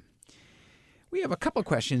Wine. We have a couple of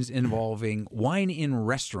questions involving wine in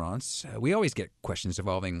restaurants. We always get questions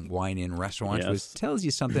involving wine in restaurants, which tells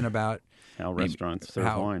you something about how restaurants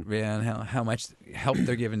serve wine. Yeah, and how much help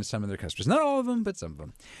they're giving to some of their customers. Not all of them, but some of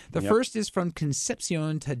them. The first is from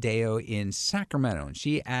Concepcion Tadeo in Sacramento, and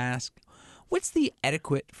she asked, what's the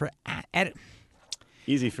etiquette for...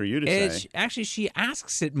 Easy for you to say. Actually, she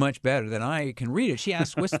asks it much better than I can read it. She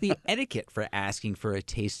asks, what's the etiquette for asking for a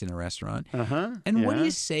taste in a restaurant? And what do you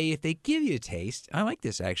say if they give you a taste? I like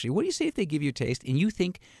this, actually. What do you say if they give you a taste and you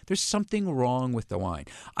think there's something wrong with the wine?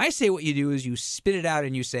 I say what you do is you spit it out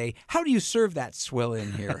and you say, how do you serve that swill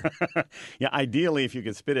in here? Yeah, ideally, if you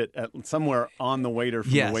could spit it somewhere on the waiter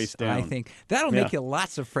from the waist down. I think that'll make you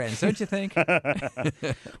lots of friends, don't you think?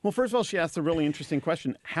 Well, first of all, she asked a really interesting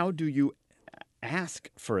question. How do you ask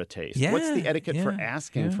for a taste? What's the etiquette for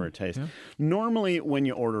asking for a taste? Normally, when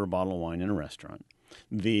you order a bottle of wine in a restaurant,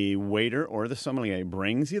 the waiter or the sommelier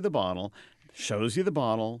brings you the bottle, shows you the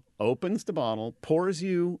bottle, opens the bottle, pours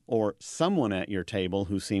you or someone at your table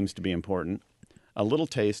who seems to be important a little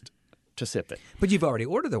taste to sip it. But you've already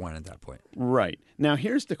ordered the wine at that point. Right. Now,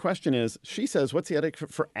 here's the question is, she says, what's the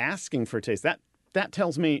etiquette for asking for a taste? That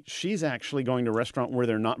tells me she's actually going to a restaurant where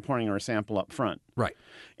they're not pouring her a sample up front. Right.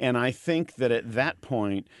 And I think that at that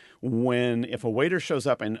point, if a waiter shows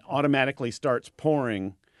up and automatically starts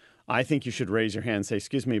pouring I think you should raise your hand and say,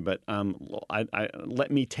 "Excuse me, but let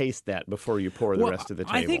me taste that before you pour the rest of the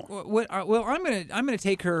table." I think I'm gonna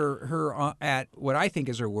take her at what I think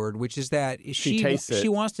is her word, which is that she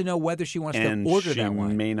wants to know whether she wants to order that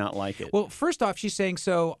wine. She may not like it. Well, first off, she's saying,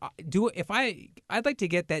 so I'd like to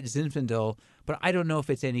get that Zinfandel, but I don't know if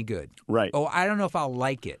it's any good. Right. Oh, I don't know if I'll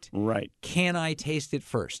like it. Right. Can I taste it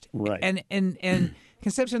first? Right. And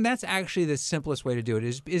Concepcion, that's actually the simplest way to do it.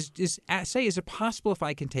 Is say, is it possible if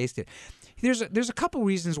I can taste it? There's a couple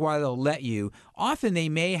reasons why they'll let you. Often they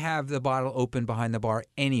may have the bottle open behind the bar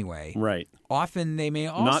anyway. Right. Often they may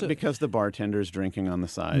also... Not because the bartender's drinking on the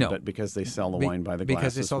side, but because they sell the wine by the glass.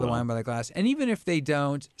 Because they sell the wine by the glass. And even if they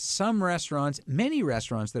don't, some restaurants, many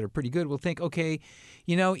restaurants that are pretty good will think, okay,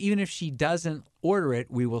 even if she doesn't order it,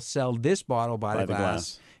 we will sell this bottle by the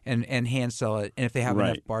glass. And hand sell it, and if they have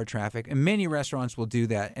enough bar traffic. And many restaurants will do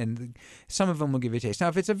that, and some of them will give you a taste. Now,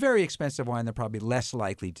 if it's a very expensive wine, they're probably less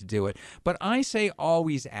likely to do it. But I say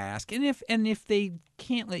always ask, and if they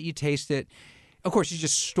can't let you taste it, of course, you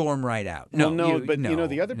just storm right out.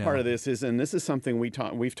 The other part of this is, and this is something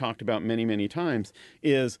we've talked about many, many times,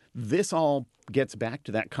 is this all gets back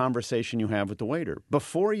to that conversation you have with the waiter.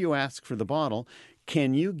 Before you ask for the bottle,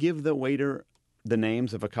 can you give the waiter the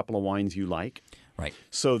names of a couple of wines you like? Right.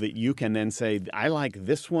 So that you can then say, I like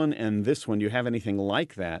this one and this one. Do you have anything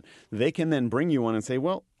like that? They can then bring you one and say,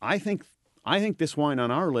 well, I think this wine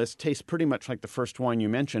on our list tastes pretty much like the first wine you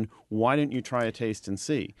mentioned. Why don't you try a taste and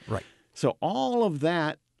see? Right. So all of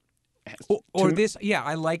that. This,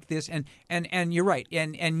 I like this, and you're right,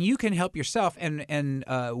 and you can help yourself, and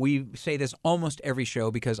we say this almost every show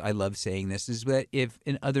because I love saying this, is that if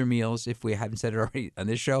in other meals, if we haven't said it already on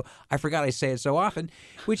this show, I forgot I say it so often,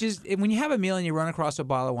 which is when you have a meal and you run across a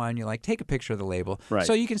bottle of wine, you're like, take a picture of the label, right.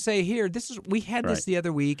 So you can say, here, we had this the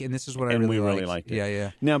other week, and this is what I really liked. It.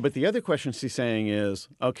 Yeah. Now, but the other question she's saying is,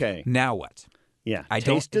 okay, now what? Yeah, I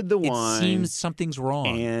tasted the wine. It seems something's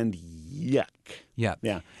wrong, and yuck. Yeah.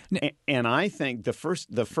 And I think the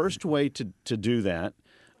first way to do that,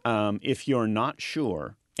 if you're not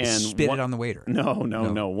sure, and spit it on the waiter. No.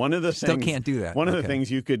 One of the still can't do that. One of the things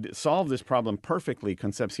you could solve this problem perfectly,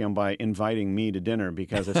 Concepcion, by inviting me to dinner,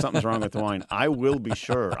 because if something's wrong with the wine, I will be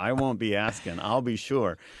sure. I won't be asking. I'll be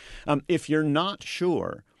sure. If you're not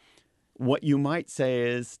sure, what you might say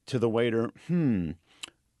is to the waiter,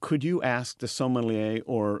 could you ask the sommelier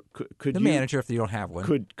or could the manager if you don't have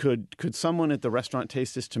one? Could someone at the restaurant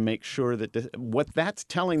taste this to make sure that what that's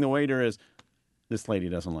telling the waiter is, this lady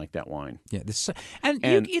doesn't like that wine. Yeah,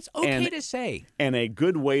 it's okay to say. And a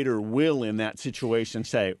good waiter will, in that situation,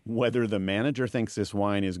 say, whether the manager thinks this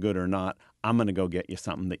wine is good or not, I'm going to go get you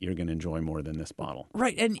something that you're going to enjoy more than this bottle.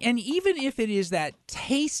 Right, and even if it is that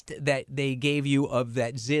taste that they gave you of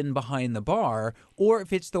that Zin behind the bar, or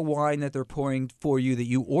if it's the wine that they're pouring for you that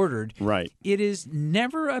you ordered, right, it is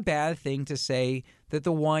never a bad thing to say that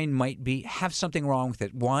the wine might have something wrong with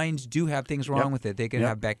it. Wines do have things wrong with it. They can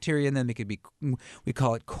have bacteria in them. They could be, we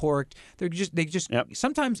call it corked. They just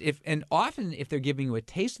sometimes often if they're giving you a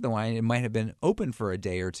taste of the wine, it might have been open for a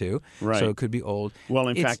day or two, right. So it could be old. Well,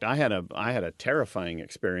 in fact, I had a terrifying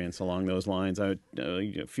experience along those lines. A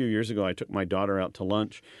few years ago, I took my daughter out to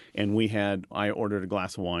lunch, and I ordered a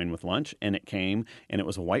glass of wine with lunch, and it came, and it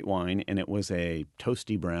was a white wine, and it was a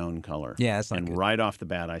toasty brown color. Yeah, that's not good. Right off the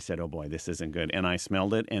bat, I said, "Oh boy, this isn't good." And I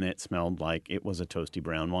smelled it, and it smelled like it was a toasty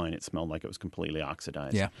brown wine. It smelled like it was completely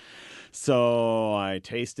oxidized. Yeah. So I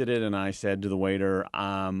tasted it, and I said to the waiter,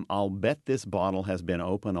 "I'll bet this bottle has been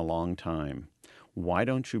open a long time. Why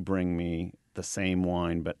don't you bring me the same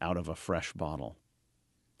wine but out of a fresh bottle?"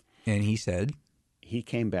 And he said? He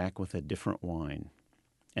came back with a different wine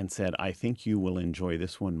and said, "I think you will enjoy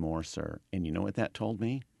this one more, sir." And you know what that told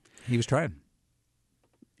me? He was trying.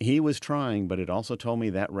 He was trying, but it also told me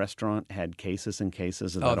that restaurant had cases and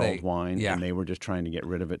cases of old wine, and they were just trying to get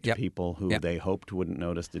rid of it to people who they hoped wouldn't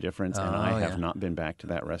notice the difference. And I have not been back to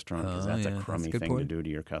that restaurant because that's a crummy thing to do to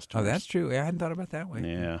your customers. Oh, that's true. I hadn't thought about it that way.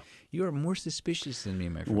 Yeah. You are more suspicious than me,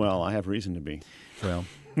 my friend. Well, I have reason to be. Well,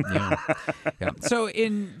 yeah. So, to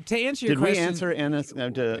answer your question, did we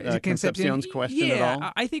answer Concepcion's question at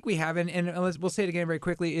all? I think we have, and we'll say it again very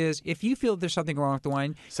quickly. Is if you feel there's something wrong with the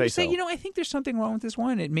wine, say, I think there's something wrong with this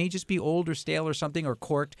wine. It may just be old or stale or something, or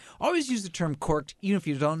corked. Always use the term corked, even if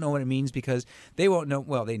you don't know what it means, because they won't know.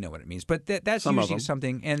 Well, they know what it means, but that's usually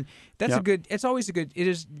something, and that's a good. It's always a good. It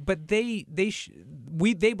is, but they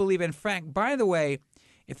believe. In fact, by the way,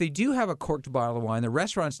 if they do have a corked bottle of wine, the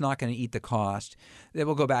restaurant's not going to eat the cost. They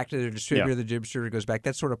will go back to their distributor. Yeah. The distributor goes back.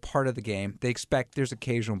 That's sort of part of the game. They expect there's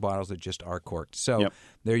occasional bottles that just are corked. So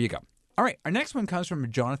there you go. All right, our next one comes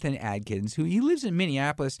from Jonathan Adkins, who he lives in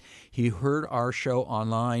Minneapolis. He heard our show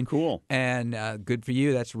online. Cool. And good for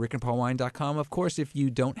you. That's rickandpaulwine.com. Of course, if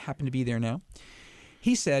you don't happen to be there now.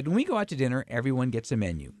 He said, when we go out to dinner, everyone gets a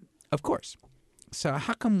menu. Of course. So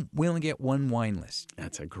how come we only get one wine list?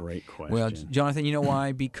 That's a great question. Well, Jonathan, you know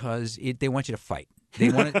why? Because they want you to fight. They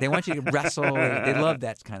want you to wrestle. They love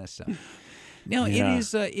that kind of stuff. Now,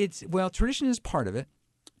 tradition is part of it.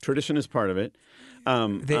 Tradition is part of it.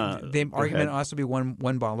 The argument also be one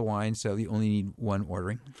bottle of wine, so you only need one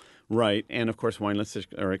ordering. Right. And, of course, wine lists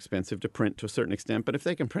are expensive to print to a certain extent. But if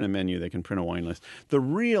they can print a menu, they can print a wine list. The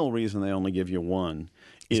real reason they only give you one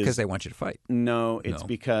is because they want you to fight. No, it's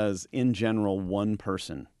because, in general, one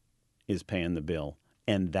person is paying the bill.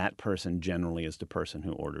 And that person generally is the person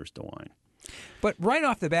who orders the wine. But right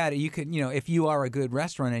off the bat, you could, if you are a good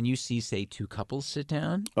restaurant and you see, say, two couples sit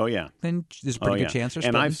down, oh yeah, then there's a pretty good chance they're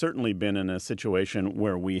splitting. And I've certainly been in a situation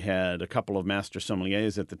where we had a couple of master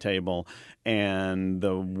sommeliers at the table, and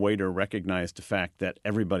the waiter recognized the fact that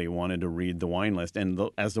everybody wanted to read the wine list. And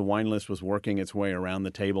as the wine list was working its way around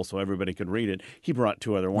the table so everybody could read it, he brought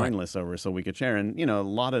two other wine lists over so we could share. And, a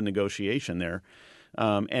lot of negotiation there.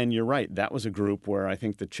 And you're right. That was a group where I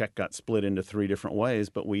think the check got split into 3 different ways,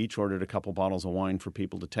 but we each ordered a couple bottles of wine for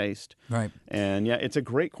people to taste. Right. And, it's a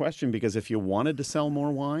great question because if you wanted to sell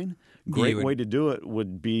more wine, great way to do it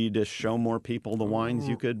would be to show more people the wines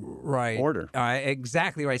you could order.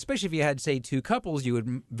 Exactly right. Especially if you had, say, 2 couples, you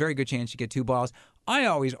would very good chance you get 2 bottles. I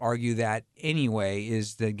always argue that anyway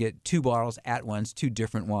is to get 2 bottles at once, 2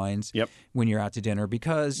 different wines when you're out to dinner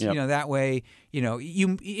because, that way,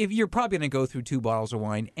 if you're probably going to go through 2 bottles of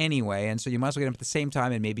wine anyway, and so you might as well get them at the same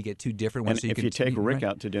time and maybe get 2 different ones. And if you take Rick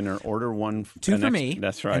out to dinner, order one. 2 for me.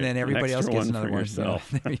 That's right. And then everybody else gets another one.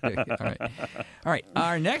 Yourself. There you go. All right.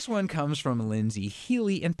 Our next one comes from Lindsay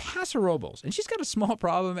Healy in Paso Robles, and she's got a small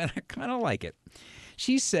problem, and I kind of like it.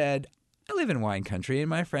 She said, I live in wine country, and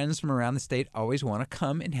my friends from around the state always want to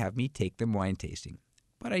come and have me take them wine tasting.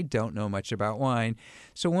 But I don't know much about wine.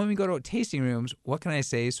 So when we go to tasting rooms, what can I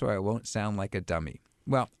say so I won't sound like a dummy?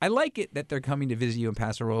 Well, I like it that they're coming to visit you in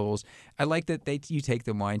Paso Robles. I like that you take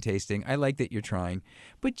them wine tasting. I like that you're trying.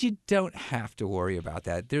 But you don't have to worry about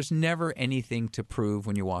that. There's never anything to prove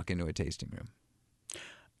when you walk into a tasting room.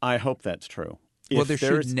 I hope that's true. Well, there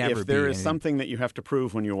should never be. If there is something that you have to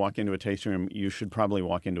prove when you walk into a tasting room, you should probably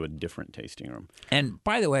walk into a different tasting room. And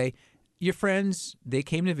by the way, your friends, they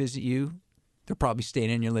came to visit you. They're probably staying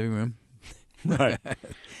in your living room. Right.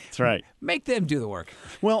 That's right. Make them do the work.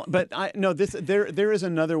 Well, but there is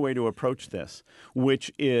another way to approach this,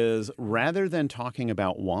 which is rather than talking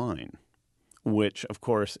about wine, which, of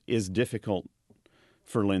course, is difficult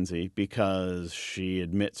for Lindsay because she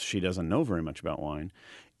admits she doesn't know very much about wine,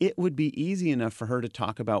 it would be easy enough for her to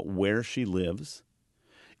talk about where she lives.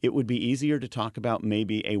 It would be easier to talk about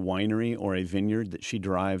maybe a winery or a vineyard that she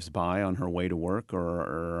drives by on her way to work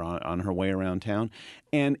or on her way around town.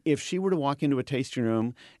 And if she were to walk into a tasting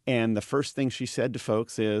room and the first thing she said to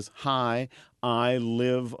folks is, hi, I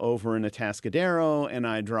live over in Atascadero and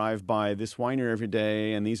I drive by this winery every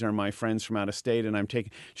day and these are my friends from out of state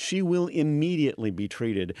and she will immediately be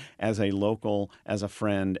treated as a local, as a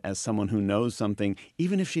friend, as someone who knows something.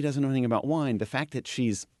 Even if she doesn't know anything about wine, the fact that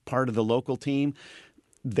she's part of the local team,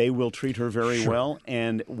 they will treat her very well.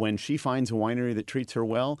 And when she finds a winery that treats her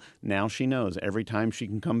well, now she knows every time she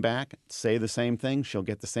can come back, say the same thing, she'll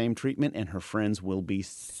get the same treatment, and her friends will be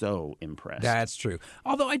so impressed. That's true.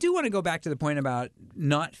 Although I do want to go back to the point about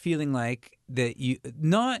not feeling like that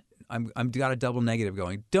I'm got a double negative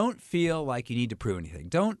going. Don't feel like you need to prove anything.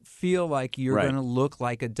 Don't feel like you're going to look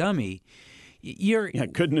like a dummy.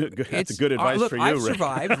 That's good advice for you, I've Rick.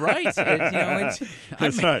 survived, right?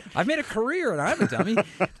 I've made a career, and I'm a dummy.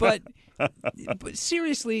 But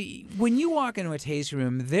seriously, when you walk into a tasting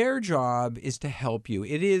room, their job is to help you.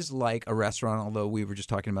 It is like a restaurant, although we were just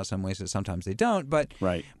talking about some ways that sometimes they don't. But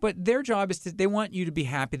their job is they want you to be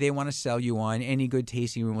happy. They want to sell you wine. Any good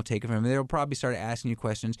tasting room will take it from them. They'll probably start asking you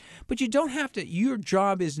questions. But you don't have to. Your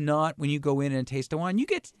job is not when you go in and taste a wine. You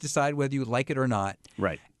get to decide whether you like it or not.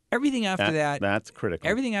 Right. Everything after that's critical.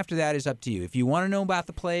 Everything after that is up to you. If you want to know about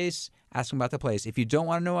the place, ask them about the place. If you don't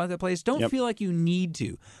want to know about the place, don't feel like you need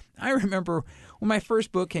to. I remember when my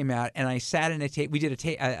first book came out and I sat in we did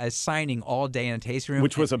a signing all day in a tasting room.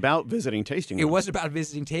 Which was about visiting tasting rooms. It was about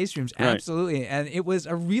visiting tasting rooms, absolutely. And it was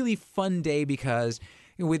a really fun day because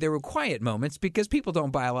there were quiet moments because people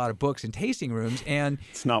don't buy a lot of books in tasting rooms. And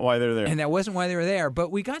it's not why they're there. And that wasn't why they were there.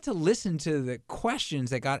 But we got to listen to the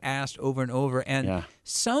questions that got asked over and over. And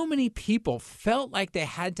so many people felt like they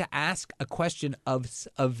had to ask a question of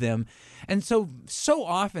them. And so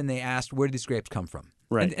often they asked, where did these grapes come from?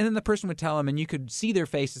 Right. And then the person would tell them, and you could see their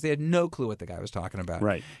faces. They had no clue what the guy was talking about.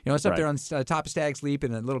 Right. It's up Right. there on top of Stag's Leap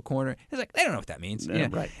in a little corner. It's like, they don't know what that means.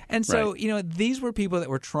 Right. And so, Right. these were people that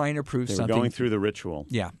were trying to prove They were something. going through the ritual.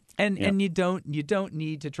 Yeah. And Yep. and you don't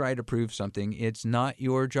need to try to prove something. It's not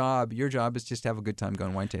your job. Your job is just to have a good time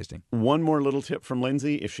going wine tasting. One more little tip from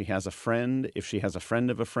Lindsay. If she has a friend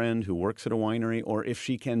of a friend who works at a winery, or if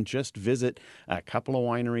she can just visit a couple of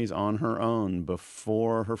wineries on her own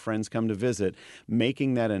before her friends come to visit,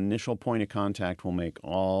 making that initial point of contact will make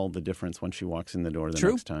all the difference when she walks in the door the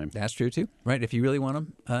next time. That's true, too. Right, if you really want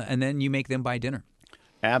them. And then you make them buy dinner.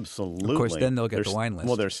 Absolutely. Of course, then they'll get the wine list.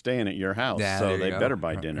 Well, they're staying at your house, Yeah, so there you they go. better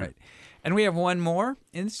buy dinner. Right. And we have one more,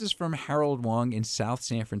 and this is from Harold Wong in South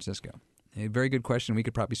San Francisco. A very good question. We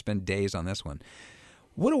could probably spend days on this one.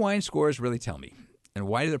 What do wine scores really tell me? And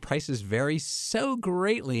why do the prices vary so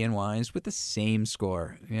greatly in wines with the same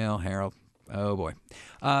score? Harold, oh boy.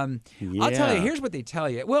 I'll tell you, here's what they tell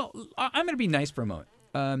you. Well, I'm going to be nice for a moment.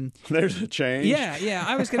 There's a change. Yeah.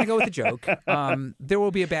 I was going to go with a joke. There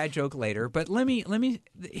will be a bad joke later, but let me.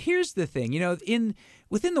 Here's the thing.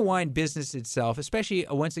 Within the wine business itself, especially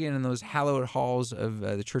once again in those hallowed halls of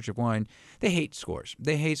the Church of Wine, they hate scores.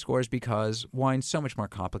 They hate scores because wine's so much more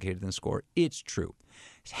complicated than score. It's true.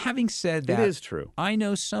 Having said that, it is true. I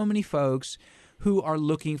know so many folks who are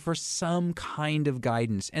looking for some kind of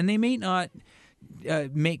guidance, and they may not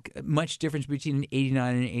make much difference between an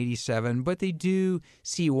 89 and an 87, but they do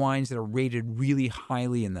see wines that are rated really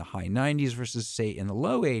highly in the high 90s versus, say, in the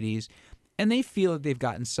low 80s, and they feel that they've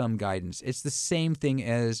gotten some guidance. It's the same thing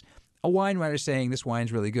as a wine writer saying this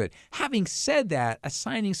wine's really good. Having said that,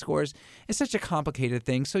 assigning scores is such a complicated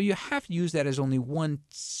thing, so you have to use that as only one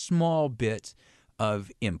small bit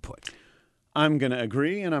of input. I'm going to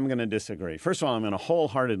agree and I'm going to disagree. First of all, I'm going to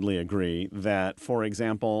wholeheartedly agree that, for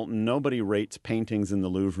example, nobody rates paintings in the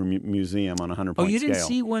Louvre Museum on a 100-point scale. Oh, you didn't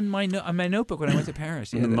see one on my notebook when I went to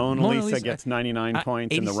Paris. Yeah, the Mona Lisa gets 99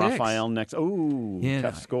 points, and the 86. Raphael next. Ooh,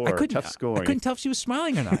 tough score. I couldn't tell if she was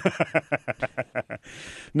smiling or not.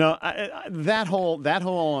 No, that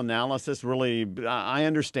whole analysis really, I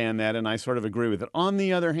understand that, and I sort of agree with it. On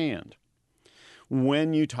the other hand,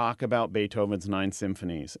 when you talk about Beethoven's 9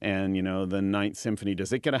 symphonies and, the 9th symphony,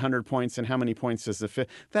 does it get 100 points and how many points does the 5th?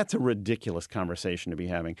 That's a ridiculous conversation to be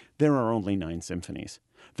having. There are only 9 symphonies.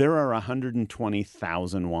 There are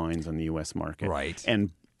 120,000 wines on the U.S. market. Right.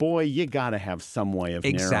 And boy, you got to have some way of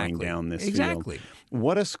narrowing down this field.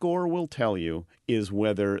 What a score will tell you is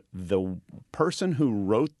whether the person who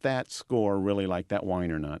wrote that score really liked that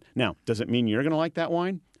wine or not. Now, does it mean you're going to like that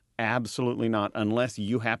wine? Absolutely not, unless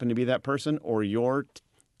you happen to be that person or your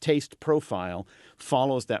taste profile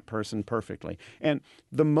follows that person perfectly. And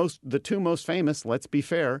the two most famous, let's be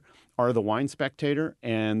fair, are the Wine Spectator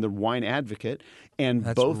and the Wine Advocate. And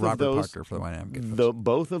that's both Robert of those, Parker for the Wine Advocate.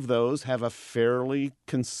 Both of those have a fairly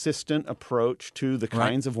consistent approach to the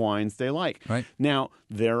kinds of wines they like. Right. Now,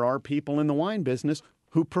 there are people in the wine business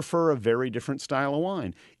who prefer a very different style of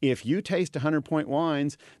wine. If you taste 100-point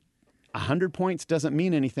wines, 100 points doesn't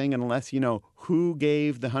mean anything unless you know who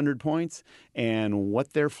gave the 100 points and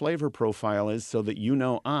what their flavor profile is, so that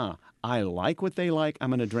I like what they like, I'm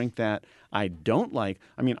going to drink that. I don't like,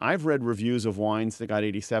 I've read reviews of wines that got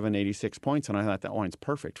 87, 86 points, and I thought that wine's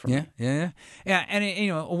perfect for me. Yeah.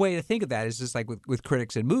 And a way to think of that is just like with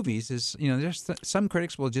critics in movies is, there's some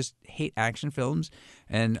critics will just hate action films,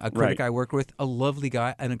 and a critic I worked with, a lovely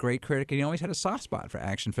guy and a great critic, and he always had a soft spot for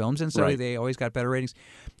action films, and so they always got better ratings.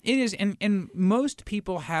 It is, and most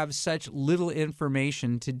people have such little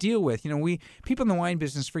information to deal with. People in the wine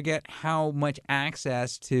business forget how much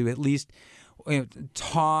access to at least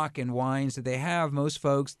talk and wines that they have. Most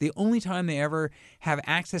folks, the only time they ever have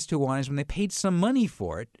access to wine is when they paid some money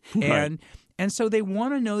for it, and so they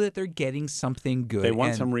want to know that they're getting something good. They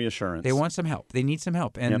want some reassurance. They want some help. They need some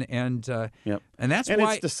help, and that's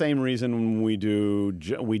why it's the same reason we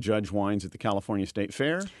judge wines at the California State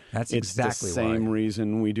Fair. That's it's exactly the same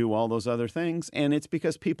reason we do all those other things, and it's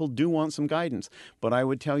because people do want some guidance. But I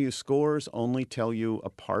would tell you, scores only tell you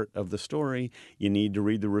a part of the story. You need to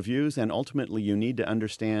read the reviews, and ultimately you need to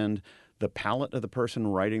understand the palate of the person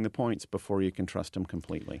writing the points before you can trust them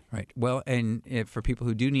completely. Right. Well, and for people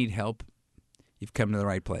who do need help, you've come to the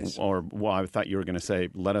right place. I thought you were going to say,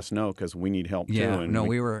 let us know, because we need help too. And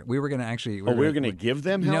we were going to actually. We were going to give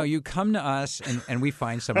them help? No, you come to us, and we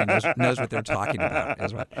find someone who knows what they're talking about.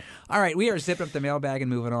 As well. All right, we are zipping up the mailbag and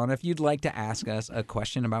moving on. If you'd like to ask us a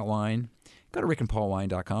question about wine, go to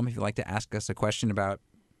rickandpaulwine.com. If you'd like to ask us a question about,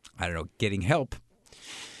 getting help,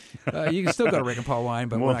 you can still go to Rick and Paul Wine,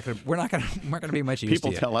 but we're not going to be much use to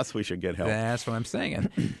you. People tell us we should get help. That's what I'm saying.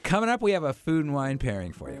 Coming up, we have a food and wine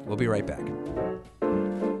pairing for you. We'll be right back.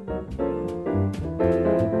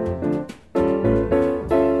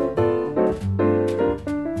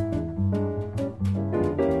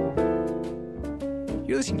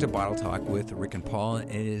 You're listening to Bottle Talk with Rick and Paul,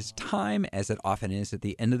 and it is time, as it often is at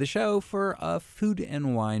the end of the show, for a food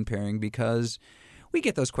and wine pairing, because we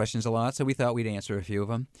get those questions a lot, so we thought we'd answer a few of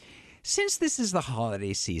them. Since this is the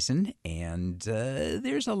holiday season, and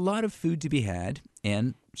there's a lot of food to be had,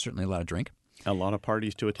 and certainly a lot of drink, A lot of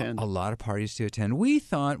parties to attend. a lot of parties to attend, we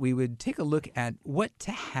thought we would take a look at what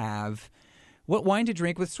to have, what wine to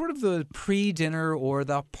drink with sort of the pre-dinner or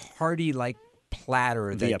the party-like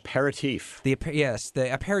platter. The aperitif. The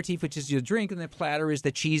aperitif, which is your drink, and the platter is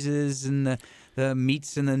the cheeses and the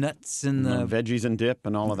meats and the nuts and the veggies and dip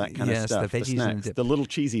and all of that kind of stuff. Yes, the veggies snacks, and dip. the little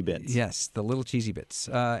cheesy bits. Yes, the little cheesy bits.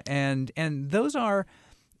 And those are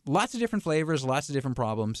lots of different flavors, lots of different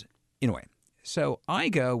problems, in a way. So I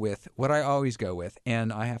go with what I always go with,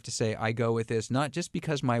 and I have to say I go with this not just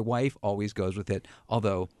because my wife always goes with it,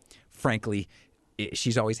 although, frankly,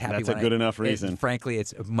 she's always happy. That's a good enough reason. Frankly,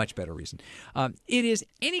 it's a much better reason. It is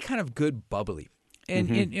any kind of good bubbly.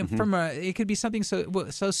 And from it could be something so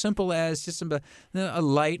simple as just a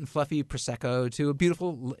light and fluffy prosecco to a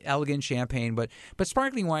beautiful, elegant champagne. But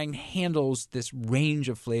sparkling wine handles this range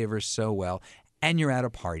of flavors so well, and you're at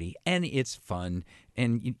a party, and it's fun,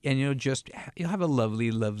 and you'll have a lovely,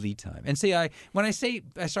 lovely time. And see, when I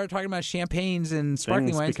start talking about champagnes and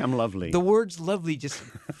sparkling wines, become lovely. The words "lovely" just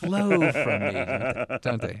flow from me,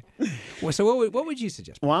 don't they? Well, so what would you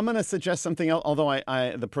suggest? Well, I'm going to suggest something else. Although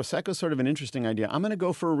the prosecco is sort of an interesting idea, I'm going to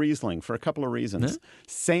go for a Riesling for a couple of reasons. Huh?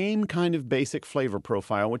 Same kind of basic flavor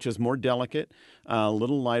profile, which is more delicate, a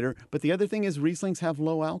little lighter. But the other thing is Rieslings have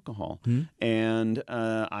low alcohol, and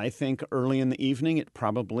I think early in the evening it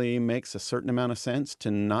probably makes a certain amount of sense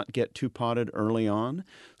to not get too potted early on,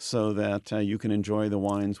 so that you can enjoy the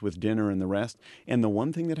wines with dinner and the rest. And the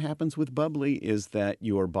one thing that happens with bubbly is that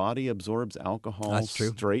your body absorbs alcohol That's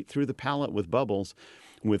true. straight through the palate with bubbles.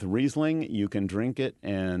 With Riesling, you can drink it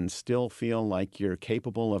and still feel like you're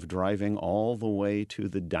capable of driving all the way to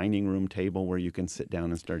the dining room table where you can sit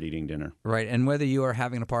down and start eating dinner. Right, and whether you are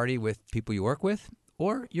having a party with people you work with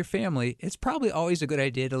or your family, it's probably always a good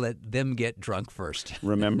idea to let them get drunk first.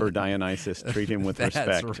 Remember Dionysus, treat him with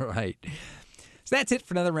respect. That's right. So that's it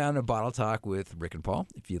for another round of Bottle Talk with Rick and Paul.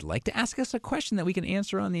 If you'd like to ask us a question that we can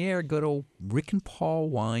answer on the air, go to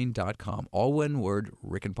rickandpaulwine.com. All one word,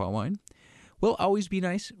 Rick and Paul Wine. We'll always be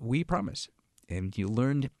nice, we promise. And if you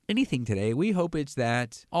learned anything today, we hope it's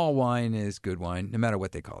that all wine is good wine, no matter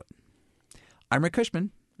what they call it. I'm Rick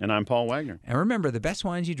Cushman. And I'm Paul Wagner. And remember, the best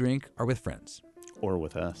wines you drink are with friends. Or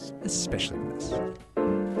with us. Especially with us.